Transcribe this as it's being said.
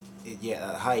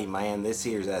Hey man, this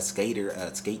here's a skater,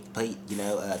 Skate Pete.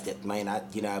 Man,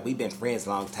 we've been friends a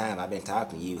long time. I've been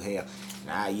talking to you, hell,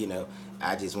 and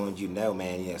I just wanted you to know,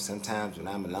 man. Sometimes when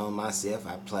I'm alone myself,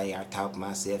 I talk to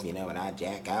myself, and I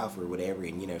jack off or whatever,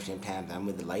 and sometimes I'm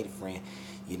with a lady friend.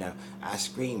 I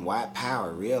scream white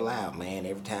power real loud, man,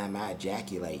 every time I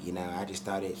ejaculate. I just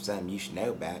thought it was something you should know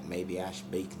about. Maybe I should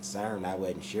be concerned. I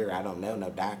wasn't sure. I don't know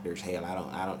no doctors. Hell,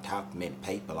 I don't talk to many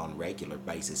people on a regular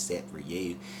basis except for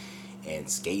you and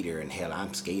Skater, and hell,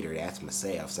 I'm Skater, that's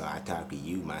myself, so I talk to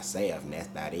you myself, and that's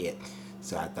about it.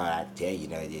 So I thought I'd tell you,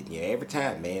 every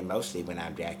time, man, mostly when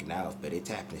I'm jacking off, but it's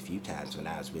happened a few times when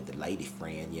I was with a lady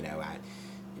friend, I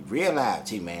real loud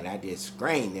too, man, I just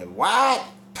scream, and white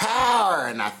power,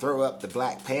 and I throw up the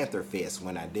Black Panther fist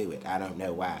when I do it. I don't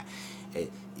know why.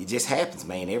 It just happens,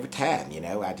 man, every time,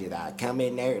 I come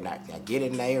in there and I get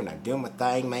in there and I do my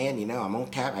thing, man, I'm on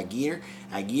top, I get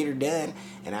her done,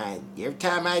 and every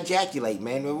time I ejaculate,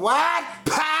 man, what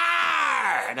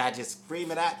power, and I just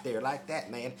scream it out there like that,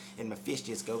 man, and my fist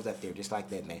just goes up there just like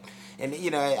that, man, and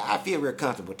I feel real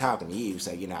comfortable talking to you,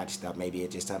 so I just thought maybe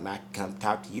it's just something I could come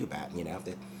talk to you about,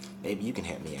 that maybe you can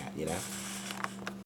help me out,